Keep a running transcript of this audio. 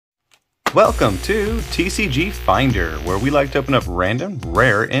Welcome to TCG Finder, where we like to open up random,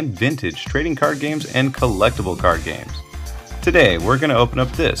 rare, and vintage trading card games and collectible card games. Today, we're going to open up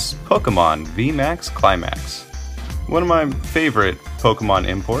this PukeyMon VMAX Climax, one of my favorite Pokemon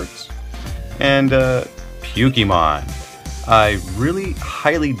imports, and PukeyMon. I really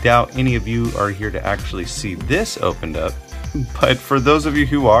highly doubt any of you are here to actually see this opened up, but for those of you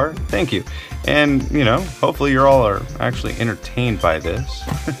who are, thank you. And, you know, hopefully you all are actually entertained by this.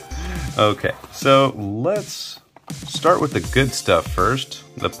 Okay, so let's start with the good stuff first,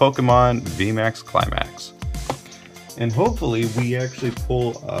 the PukeyMon VMAX Climax. And hopefully we actually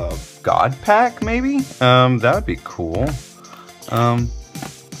pull a God Pack, maybe? That would be cool. Now,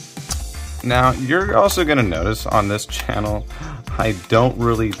 you're also going to notice on this channel, I don't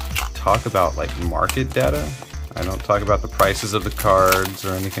really talk about like market data. I don't talk about the prices of the cards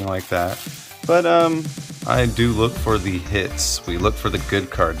or anything like that. But I do look for the hits. We look for the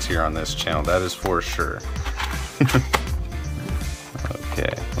good cards here on this channel, that is for sure.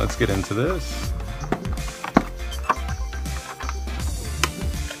 Okay, let's get into this.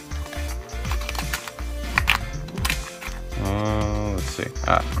 Let's see.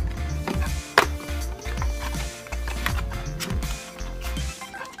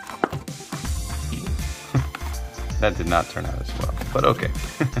 That did not turn out as well, but okay.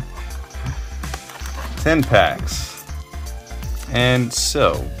 10 packs. And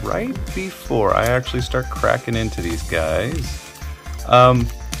so, right before I actually start cracking into these guys, I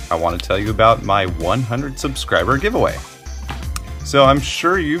want to tell you about my 100 subscriber giveaway. So I'm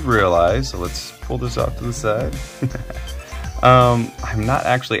sure you've realized, so let's pull this off to the side. I'm not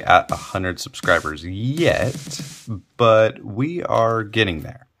actually at 100 subscribers yet, but we are getting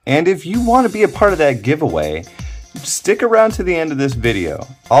there. And if you want to be a part of that giveaway, stick around to the end of this video.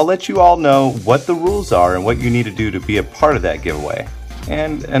 I'll let you all know what the rules are and what you need to do to be a part of that giveaway,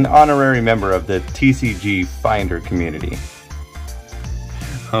 and an honorary member of the TCG Finder Community.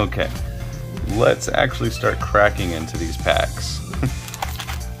 Okay, let's actually start cracking into these packs.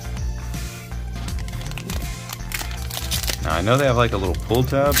 Now I know they have like a little pull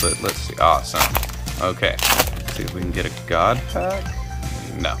tab, but let's see. Awesome. Okay, let's see if we can get a God Pack.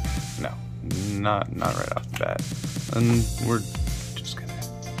 No. Not right off the bat. And we're just gonna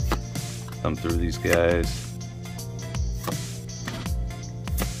thumb through these guys.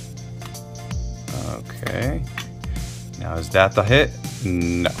 Okay. Now is that the hit?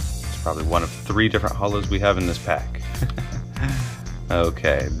 No. It's probably one of 3 different holos we have in this pack.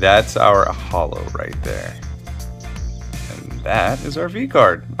 Okay, that's our holo right there. And that is our V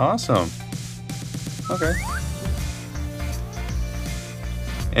card. Awesome. Okay.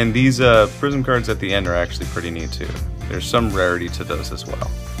 And these prism cards at the end are actually pretty neat too. There's some rarity to those as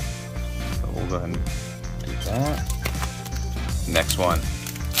well. So we'll go ahead and do that. Next one.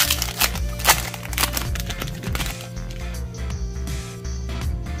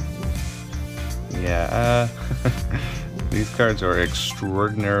 Yeah, these cards are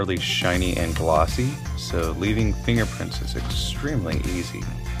extraordinarily shiny and glossy, so leaving fingerprints is extremely easy.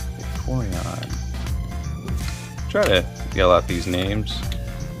 Vaporeon. Try to yell out these names.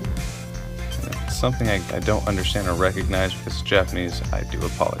 Something I don't understand or recognize because it's Japanese, I do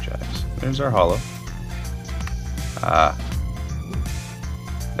apologize. There's our holo.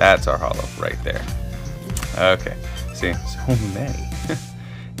 That's our holo right there. Okay, see, so many.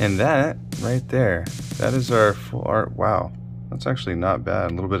 And that right there, that is our full art. Wow, that's actually not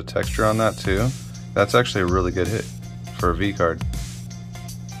bad. A little bit of texture on that too. That's actually a really good hit for a V card.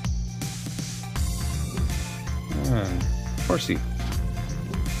 And Horsey.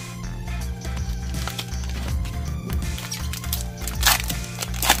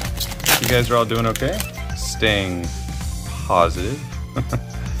 You guys are all doing okay? Staying positive.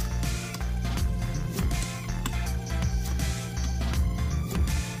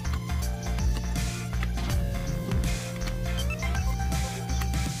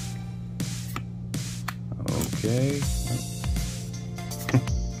 Okay.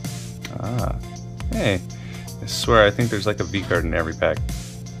 Hey. I swear, I think there's like a V card in every pack.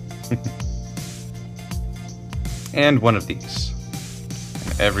 And one of these.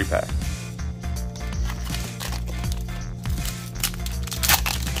 In every pack.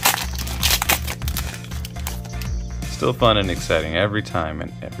 Still fun and exciting every time,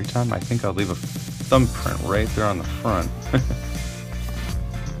 and every time I think I'll leave a thumbprint right there on the front.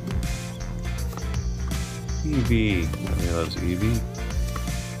 Eevee. Everybody loves Eevee.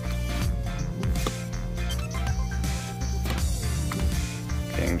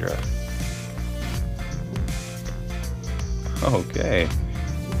 Kingdra. Okay.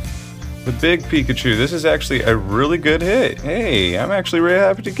 The big Pikachu. This is actually a really good hit. Hey, I'm actually really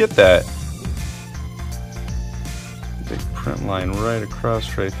happy to get that. print line right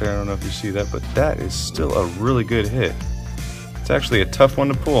across right there. I don't know if you see that, but that is still a really good hit. It's actually a tough one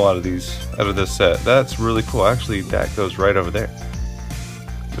to pull out of this set. That's really cool. Actually, that goes right over there.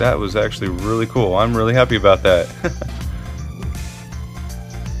 That was actually really cool. I'm really happy about that.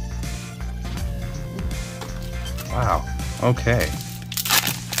 Wow. Okay.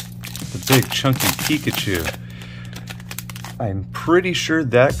 The big chunky Pikachu. I'm pretty sure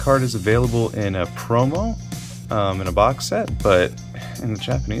that card is available in a promo, in a box set, but in the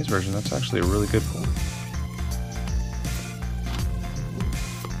Japanese version, that's actually a really good pull.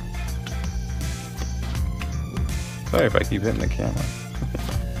 Sorry if I keep hitting the camera.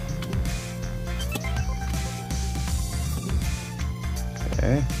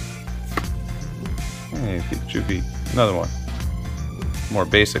 Okay. Hey, Pikachu. Another one. More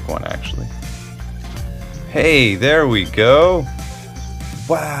basic one, actually. Hey, there we go.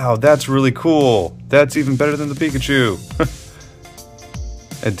 Wow, that's really cool. That's even better than the Pikachu.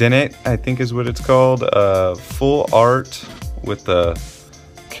 Adenate, I think is what it's called. Full art with the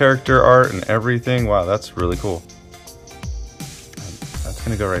character art and everything. Wow, that's really cool. That's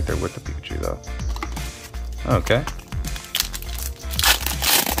gonna go right there with the Pikachu, though. Okay.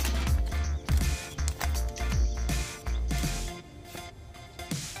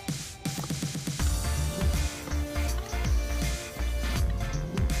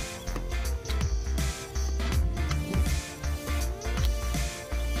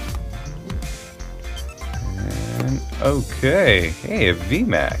 Okay, hey, a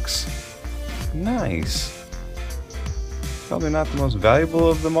VMAX. Nice. Probably not the most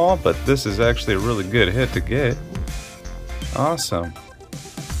valuable of them all, but this is actually a really good hit to get. Awesome.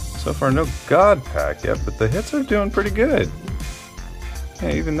 So far, no God Pack yet, but the hits are doing pretty good.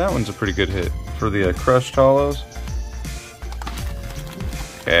 Yeah, even that one's a pretty good hit for the Crushed Hollows.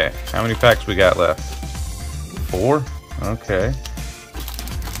 Okay, how many packs we got left? 4? Okay.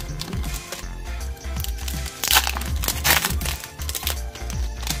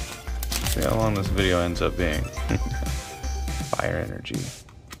 See how long this video ends up being. Fire energy.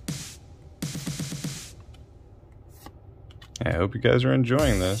 I hope you guys are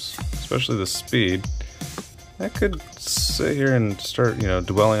enjoying this, especially the speed. I could sit here and start,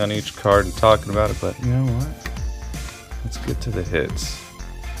 dwelling on each card and talking about it, but you know what? Let's get to the hits.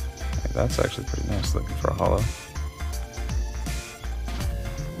 Hey, that's actually pretty nice looking for a holo.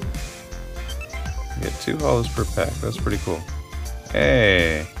 You get 2 holos per pack. That's pretty cool.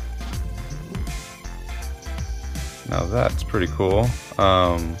 Hey. Now that's pretty cool.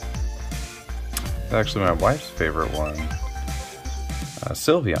 Actually my wife's favorite one.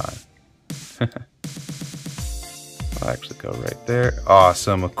 Sylveon. I'll actually go right there.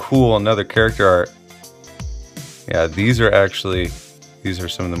 Awesome. Cool. Another character art. Yeah, these are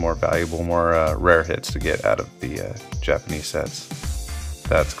some of the more valuable, more rare hits to get out of the Japanese sets.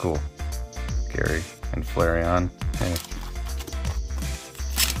 That's cool. Gary and Flareon. Hey.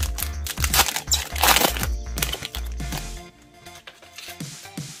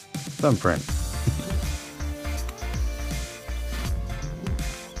 Thumbprint.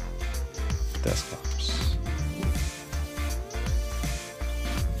 Desktops.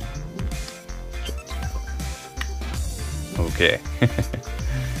 Okay.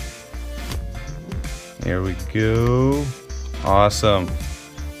 Here we go. Awesome.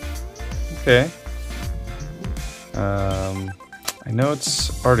 Okay. I know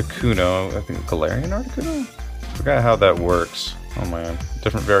it's Articuno. I think Galarian Articuno? Forgot how that works. Oh man,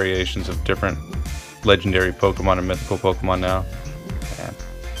 different variations of different legendary Pokemon and mythical Pokemon now. Man.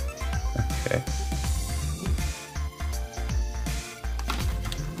 Okay.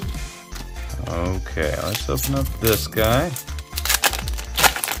 Okay, let's open up this guy.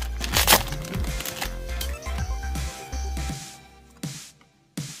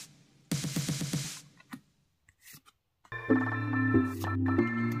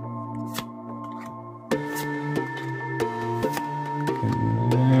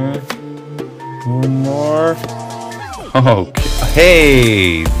 One more. Okay.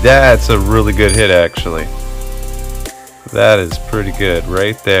 Hey, that's a really good hit, actually. That is pretty good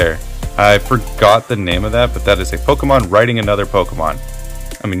right there. I forgot the name of that, but that is a Pokemon riding another Pokemon.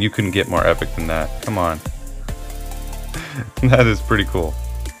 I mean, you couldn't get more epic than that. Come on. That is pretty cool.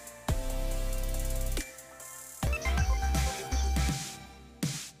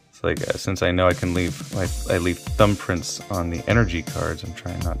 It's like, since I know I can leave, I leave thumbprints on the energy cards, I'm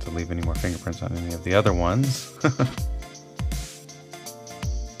trying not to leave any more fingerprints on any of the other ones.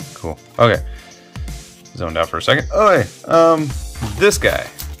 Cool. Okay. Zoned out for a second. Okay. This guy.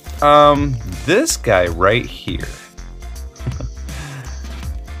 This guy right here.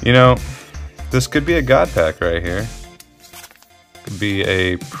 You know, this could be a God Pack right here. could be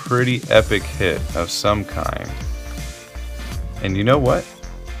a pretty epic hit of some kind. And you know what?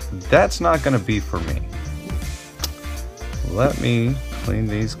 That's not going to be for me. Let me clean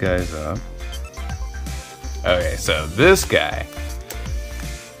these guys up. Okay, so this guy.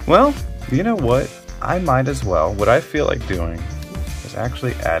 Well, you know what? I might as well. What I feel like doing is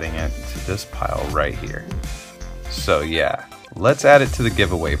actually adding it to this pile right here. So yeah, let's add it to the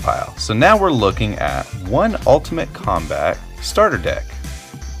giveaway pile. So now we're looking at one Ultimate Combat starter deck,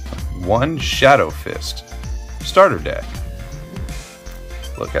 one Shadow Fist starter deck.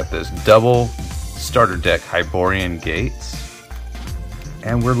 Look at this double starter deck Hyborian Gates,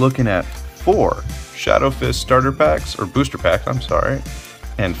 and we're looking at 4 Shadow Fist starter packs, or booster packs, I'm sorry,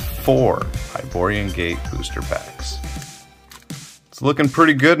 and 4 Hyborian Gate booster packs. It's looking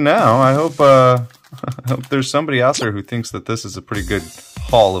pretty good now. I hope there's somebody out there who thinks that this is a pretty good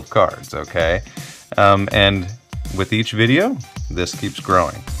haul of cards, okay? And with each video, this keeps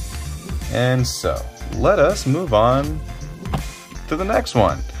growing. And so, let us move on to the next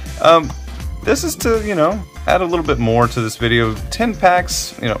one. This is to, you know, add a little bit more to this video. 10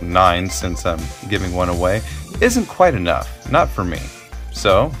 packs, you know, 9 since I'm giving one away, isn't quite enough. Not for me.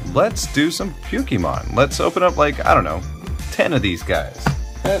 So, let's do some PukeyMon. Let's open up, like, I don't know, 10 of these guys.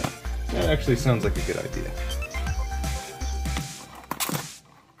 That actually sounds like a good idea.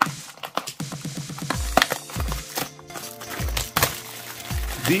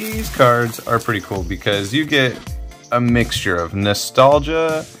 These cards are pretty cool because you get a mixture of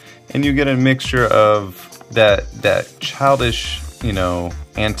nostalgia and you get a mixture of that childish, you know,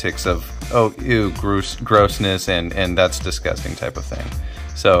 antics of, oh, ew, grossness and that's disgusting type of thing.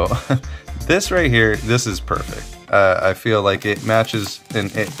 So this right here, this is perfect. I feel like it matches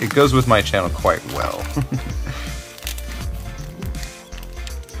and it goes with my channel quite well.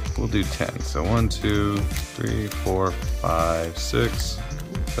 We'll do 10. So 1, 2, 3, 4, 5, 6,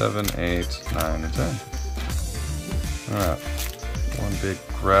 7, 8, 9, and 10. Alright. One big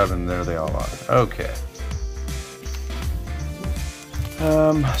grab and there they all are. Okay.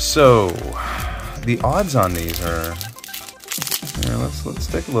 So the odds on these are, yeah, let's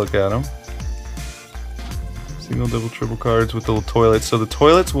take a look at them. Single, double, triple cards with the little toilets. So the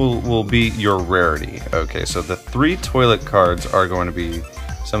toilets will be your rarity. Okay, so the 3 toilet cards are going to be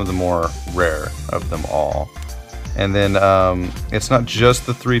some of the more rare of them all. And then it's not just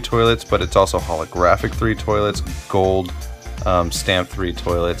the 3 toilets, but it's also holographic 3 toilets, gold stamped 3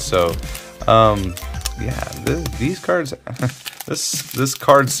 toilets. So yeah, these cards, this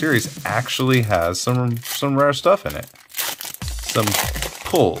card series actually has some rare stuff in it. Some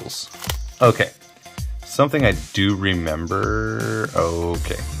pulls. Okay. Something I do remember,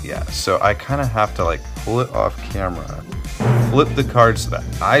 okay, yeah, so I kind of have to like pull it off camera, flip the cards so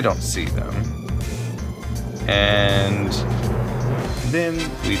that I don't see them, and then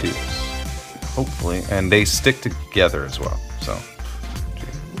we do this, hopefully, and they stick together as well, so,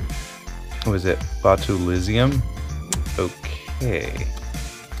 what was it, Botulism? Okay.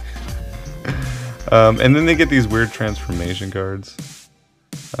 And then they get these weird transformation cards,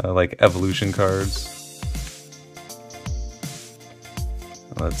 like evolution cards.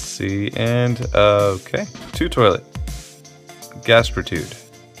 Let's see, and okay, 2 toilet, Gastritude.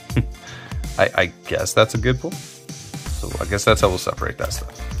 I guess that's a good pull. So I guess that's how we'll separate that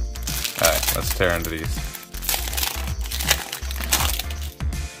stuff. All right, let's tear into these.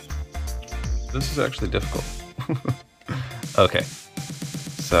 This is actually difficult. Okay,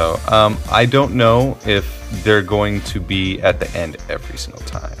 so I don't know if they're going to be at the end every single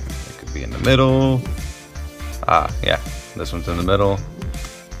time. It could be in the middle. Ah, yeah, this one's in the middle.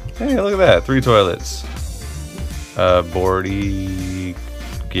 Hey, look at that, 3 toilets. Bordy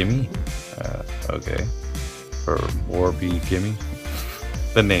Gimme? Okay. Or Borby Gimme?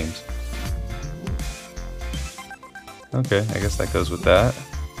 The names. Okay, I guess that goes with that.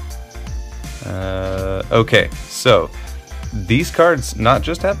 Okay, so these cards not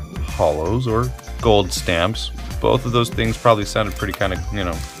just have hollows or gold stamps. Both of those things probably sounded pretty kind of, you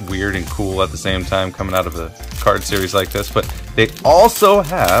know, weird and cool at the same time coming out of a card series like this, but they also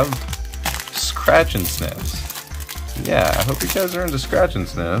have scratch and sniffs. Yeah, I hope you guys are into scratch and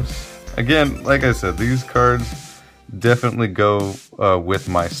sniffs. Again, like I said, these cards definitely go with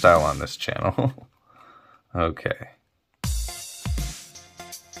my style on this channel. Okay.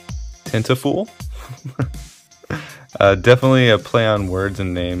 Tentafool? Definitely a play on words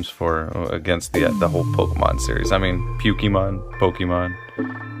and names for against the whole Pokemon series. I mean, PukeyMon, Pokemon,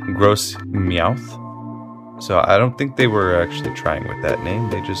 Gross Meowth. So I don't think they were actually trying with that name.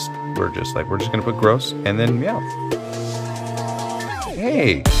 They just were just like, we're just gonna put Gross and then Meowth.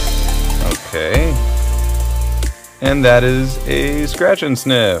 Hey. Okay. And that is a scratch and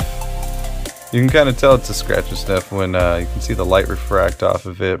sniff. You can kind of tell it's a scratch and sniff when you can see the light refract off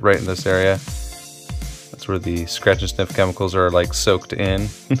of it right in this area. That's where the scratch and sniff chemicals are like soaked in.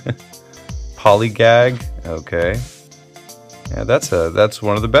 Polygag, okay. Yeah, that's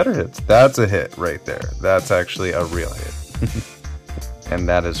one of the better hits. That's a hit right there. That's actually a real hit. And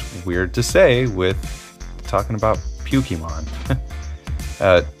that is weird to say with talking about PukeyMon.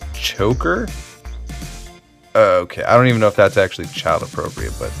 Choker? Okay, I don't even know if that's actually child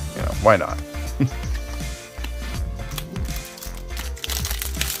appropriate, but you know, why not?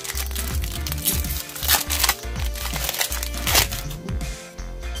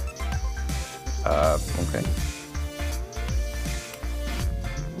 Okay.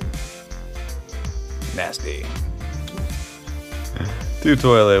 Nasty. Two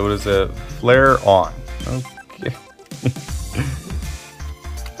toilet, what is it? Flare on. Okay.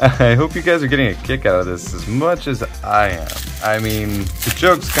 I hope you guys are getting a kick out of this as much as I am. I mean, the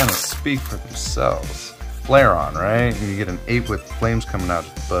jokes kind of speak for themselves. Flare on, right? And you get an ape with flames coming out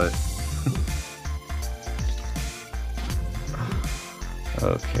of the butt.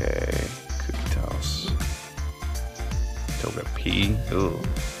 Okay. Cookie toss. Toga P. Ooh.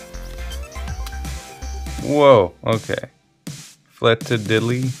 Whoa, okay.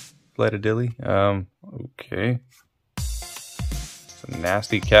 Fletadilly. Okay. It's a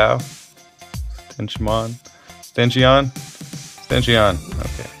nasty cow. Stenchion.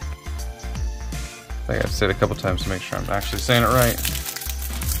 Okay. I think I've said it a couple times to make sure I'm actually saying it right.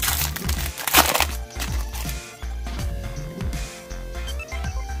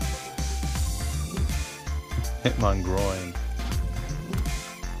 Hitmon groin.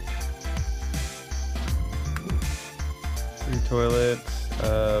 Three toilets.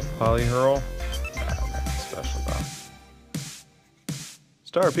 Polyhurl. Nah, nothing special though.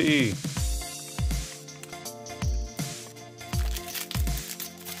 Star P.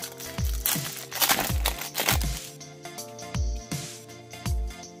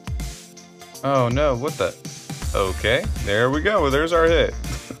 Oh no, what the? Okay, there we go. There's our hit.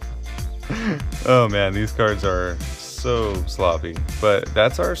 Oh man, these cards are so sloppy. But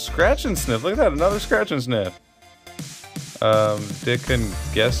that's our scratch and sniff. Look at that, another scratch and sniff.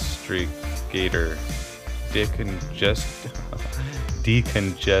 Decongestigator.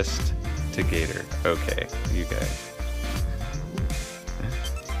 Decongestigator. Okay, you guys.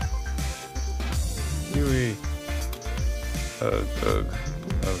 Yui. Ugh.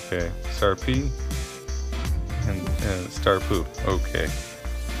 Okay. Star P. And Star Poop. Okay.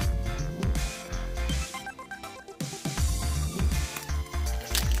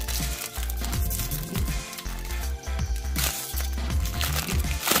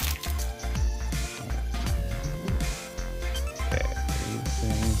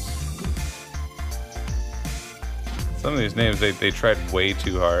 Some of these names, they tried way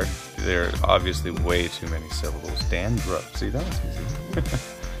too hard. They're obviously way too many syllables. Dandruff. See, that was easy.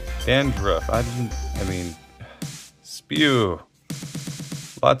 Dandruff. I mean, spew.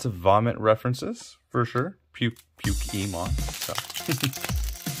 Lots of vomit references, for sure. PukeyMon. So.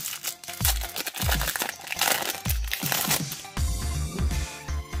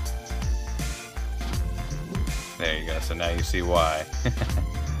 There you go. So now you see why.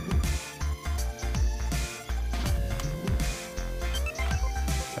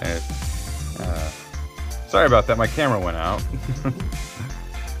 Sorry about that, my camera went out.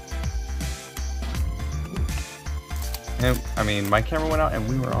 And, I mean, my camera went out and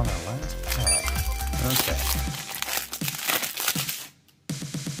we were on our last pack. Okay.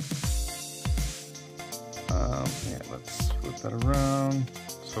 Yeah, let's flip that around.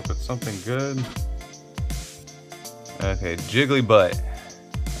 Let's hope it's something good. Okay, Jiggly Butt.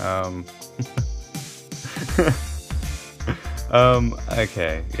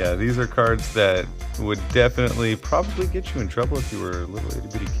 Okay, yeah, these are cards that would definitely probably get you in trouble if you were a little itty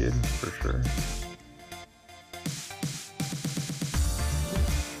bitty kid, for sure.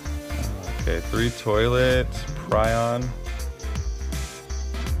 Okay, 3 toilet, Prion.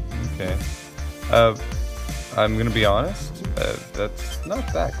 Okay. I'm gonna be honest, that's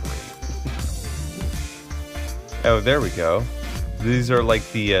not that great. Oh, there we go. These are like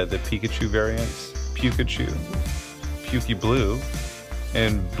the Pikachu variants. Pikachu, Pukey Blue,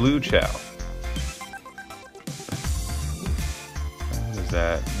 and Blue Chow. What is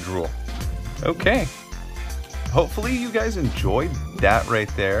that? Drool. Okay. Hopefully you guys enjoyed that right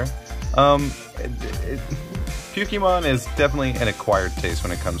there. PukeyMon is definitely an acquired taste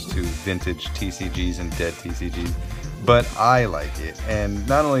when it comes to vintage TCGs and dead TCGs, but I like it. And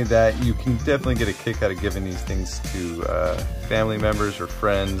not only that, you can definitely get a kick out of giving these things to family members or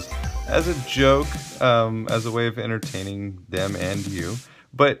friends. as a joke, as a way of entertaining them and you.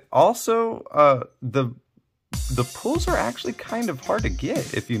 But also, the pulls are actually kind of hard to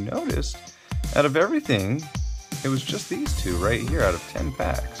get. If you noticed, out of everything, it was just these two right here out of 10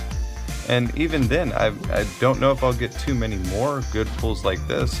 packs. And even then, I don't know if I'll get too many more good pulls like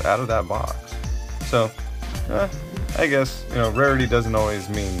this out of that box. So, I guess, you know, rarity doesn't always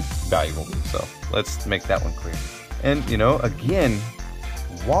mean valuable. So, let's make that one clear. And, you know, again,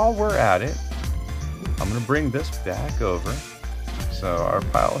 while we're at it, I'm going to bring this back over. So, our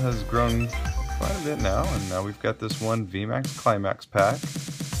pile has grown quite a bit now, and now we've got this one VMAX Climax pack.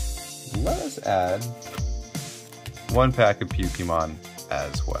 Let us add one pack of PukeyMon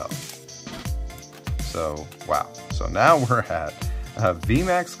as well. So, wow. So now we're at a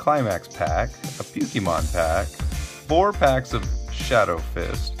VMAX Climax pack, a PukeyMon pack, 4 packs of Shadow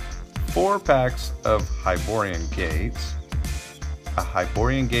Fist, 4 packs of Hyborian Gates, a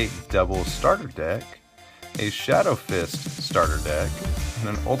Hyborian Gate double starter deck, a Shadow Fist starter deck, and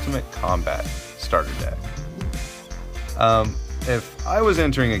an Ultimate Combat starter deck. If I was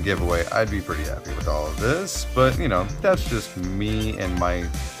entering a giveaway, I'd be pretty happy with all of this, but you know, that's just me and my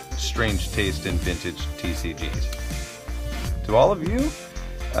strange taste in vintage TCGs. To all of you,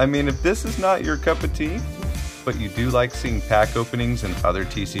 I mean, if this is not your cup of tea, but you do like seeing pack openings and other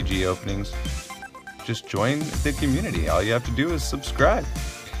TCG openings, just join the community. All you have to do is subscribe.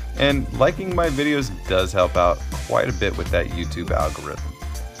 And liking my videos does help out quite a bit with that YouTube algorithm.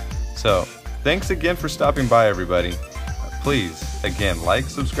 So, thanks again for stopping by, everybody. Please, again, like,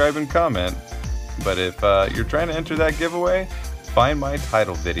 subscribe, and comment. But if you're trying to enter that giveaway, find my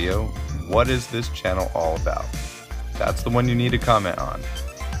title video, What is this channel all about? That's the one you need to comment on.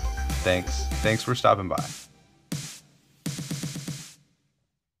 Thanks for stopping by.